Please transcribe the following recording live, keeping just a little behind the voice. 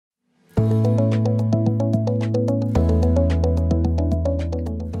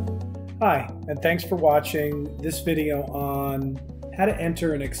Hi, and thanks for watching this video on how to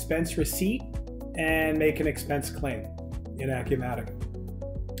enter an expense receipt and make an expense claim in Acumatica.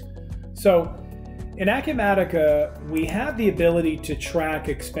 So in Acumatica, we have the ability to track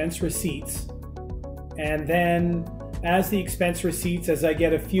expense receipts, and then as the expense receipts, as I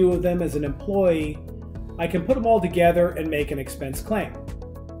get a few of them as an employee, I can put them all together and make an expense claim.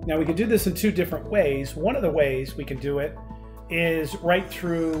 Now we can do this in two different ways. One of the ways we can do it is right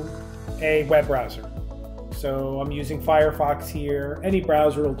through a web browser. So I'm using Firefox here. Any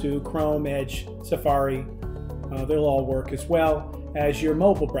browser will do, Chrome, Edge, Safari. They'll all work as well as your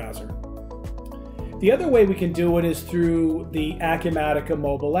mobile browser. The other way we can do it is through the Acumatica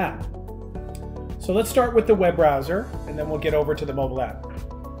mobile app. So let's start with the web browser and then we'll get over to the mobile app.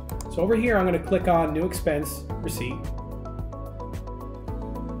 So over here I'm going to click on New Expense Receipt.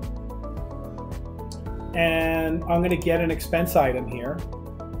 And I'm going to get an expense item here.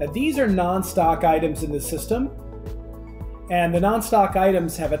 Now these are non-stock items in the system, and the non-stock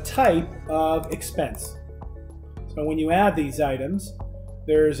items have a type of expense. So when you add these items,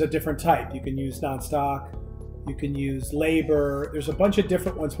 there's a different type. You can use non-stock, you can use labor, there's a bunch of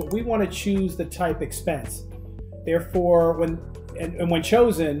different ones, but we want to choose the type expense. Therefore, when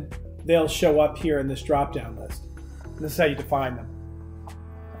chosen, they'll show up here in this drop-down list. And this is how you define them.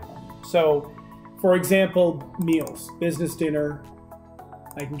 So, for example, meals, business dinner,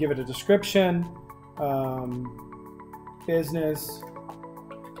 I can give it a description, business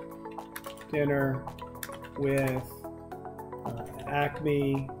dinner with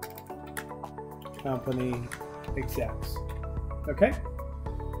Acme company execs. Okay,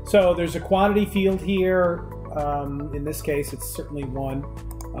 so there's a quantity field here. In this case, it's certainly one.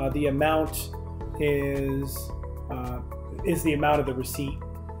 The amount is the amount of the receipt.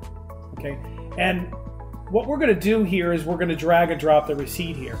 Okay. And what we're going to do here is we're going to drag and drop the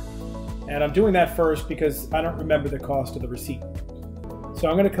receipt here. And I'm doing that first because I don't remember the cost of the receipt. So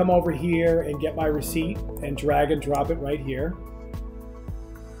I'm going to come over here and get my receipt and drag and drop it right here.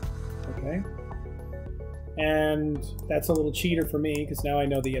 Okay. And that's a little cheater for me because now I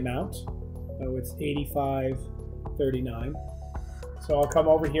know the amount. So it's $85.39. So I'll come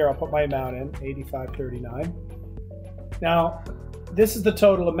over here, I'll put my amount in, $85.39. Now, this is the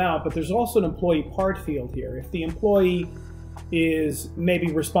total amount, but there's also an employee part field here. If the employee is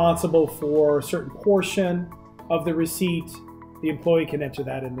maybe responsible for a certain portion of the receipt, the employee can enter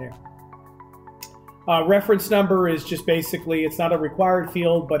that in there. Reference number is just basically, it's not a required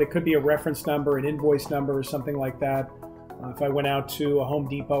field, but it could be a reference number, an invoice number, or something like that. If I went out to a Home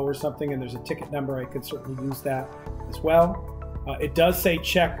Depot or something and there's a ticket number, I could certainly use that as well. It does say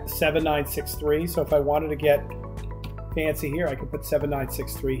check 7963, so if I wanted to get fancy here, I could put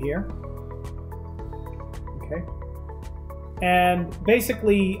 7963 here. Okay. And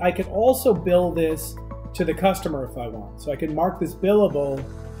basically, I could also bill this to the customer if I want. So I can mark this billable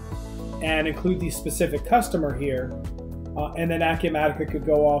and include the specific customer here, and then Acumatica could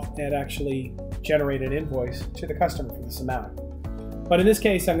go off and actually generate an invoice to the customer for this amount. But in this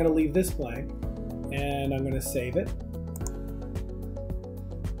case, I'm going to leave this blank, and I'm going to save it.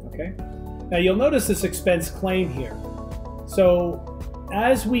 Okay. Now you'll notice this expense claim here. So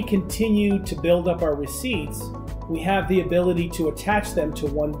as we continue to build up our receipts, we have the ability to attach them to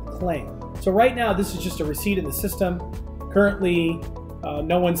one claim. So right now, this is just a receipt in the system. Currently,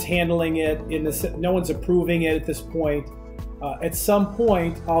 no one's handling it, no one's approving it at this point. At some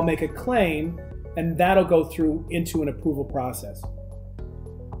point, I'll make a claim, and that'll go through into an approval process.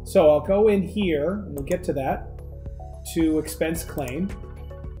 So I'll go in here, and we'll get to that, to expense claim.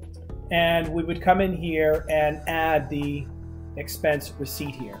 And we would come in here and add the expense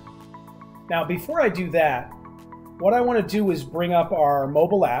receipt here. Now, before I do that, what I want to do is bring up our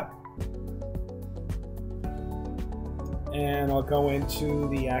mobile app. And I'll go into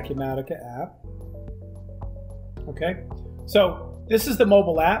the Acumatica app. Okay, so this is the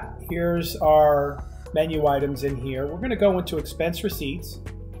mobile app. Here's our menu items in here. We're going to go into expense receipts.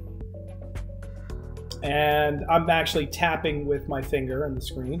 And I'm actually tapping with my finger on the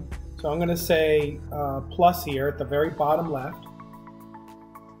screen. So I'm going to say plus here at the very bottom left.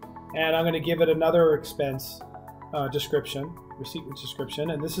 And I'm going to give it another expense description, receipt description.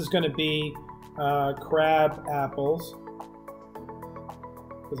 And this is going to be crab apples,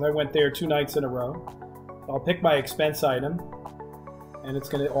 because I went there 2 nights in a row. I'll pick my expense item, and it's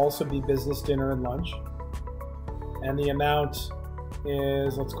going to also be business dinner and lunch. And the amount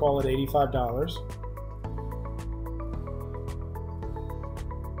is, let's call it $85.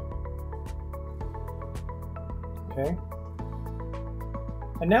 Okay.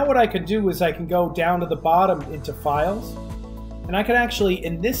 And now what I can do is I can go down to the bottom into Files, And I can actually,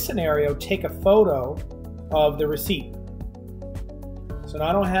 in this scenario, take a photo of the receipt. So now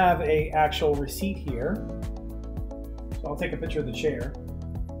I don't have an actual receipt here. So I'll take a picture of the chair.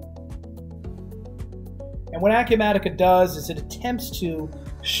 And what Acumatica does is it attempts to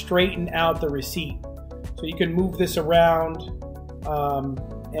straighten out the receipt. So you can move this around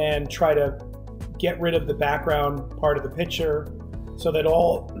and try to get rid of the background part of the picture so that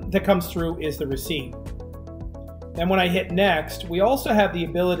all that comes through is the receipt. And when I hit next, we also have the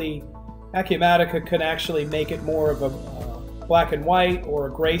ability, Acumatica can actually make it more of a black and white or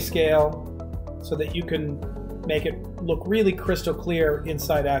a grayscale so that you can make it look really crystal clear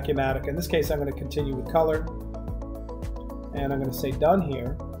inside Acumatica. In this case, I'm going to continue with color, and I'm going to say done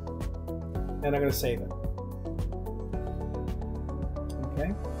here, and I'm going to save it.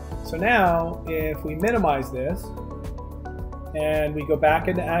 Okay, so now if we minimize this and we go back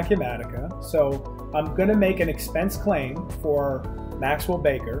into Acumatica, so I'm going to make an expense claim for Maxwell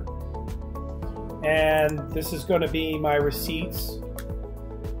Baker, and this is going to be my receipts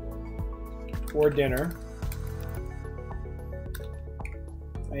for dinner.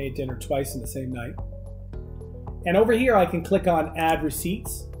 I ate dinner twice in the same night. And over here I can click on Add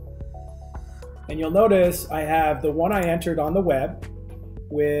Receipts, and you'll notice I have the one I entered on the web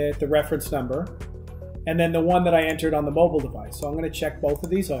with the reference number, and then the one that I entered on the mobile device. So I'm going to check both of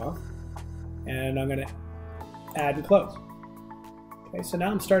these off, and I'm going to add and close. Okay, so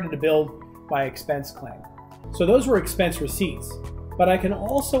now I'm starting to build my expense claim. So those were expense receipts, but I can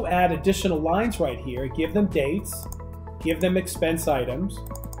also add additional lines right here, give them dates, give them expense items.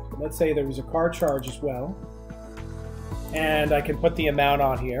 So let's say there was a car charge as well, and I can put the amount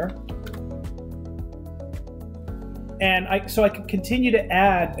on here. And so I can continue to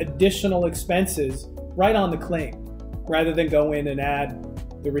add additional expenses right on the claim rather than go in and add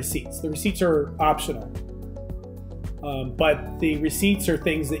the receipts. The receipts are optional, but the receipts are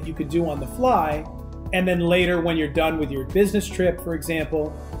things that you could do on the fly, and then later when you're done with your business trip, for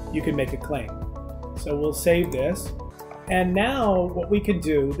example, you can make a claim. So we'll save this, and now what we can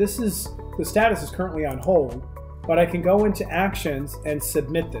do, the status is currently on hold, but I can go into Actions and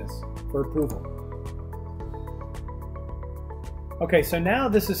submit this for approval. Okay, so now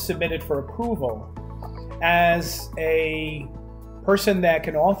this is submitted for approval. As a person that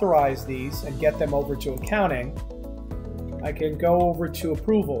can authorize these and get them over to accounting, I can go over to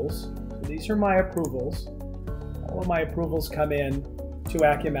approvals. So these are my approvals. All of my approvals come in to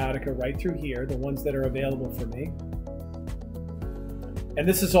Acumatica right through here, the ones that are available for me. And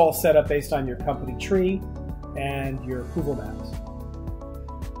this is all set up based on your company tree and your approval maps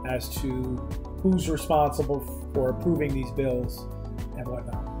as to who's responsible for approving these bills and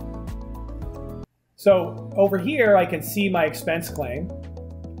whatnot. So over here, I can see my expense claim,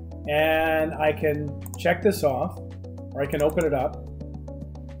 and I can check this off, or I can open it up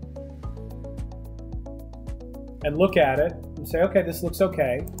and look at it and say, okay, this looks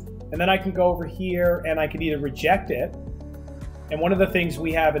okay. And then I can go over here and I can either reject it. And one of the things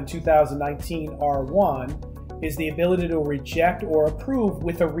we have in 2019 R1 is the ability to reject or approve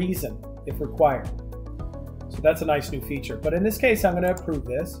with a reason if required. So that's a nice new feature. But in this case, I'm going to approve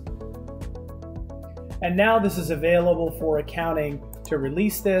this. And now this is available for accounting to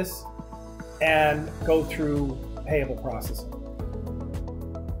release this and go through payable processing.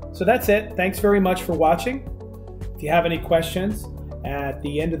 So that's it. Thanks very much for watching. If you have any questions, at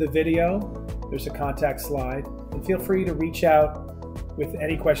the end of the video, there's a contact slide, and feel free to reach out with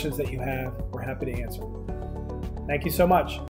any questions that you have. We're happy to answer. Thank you so much.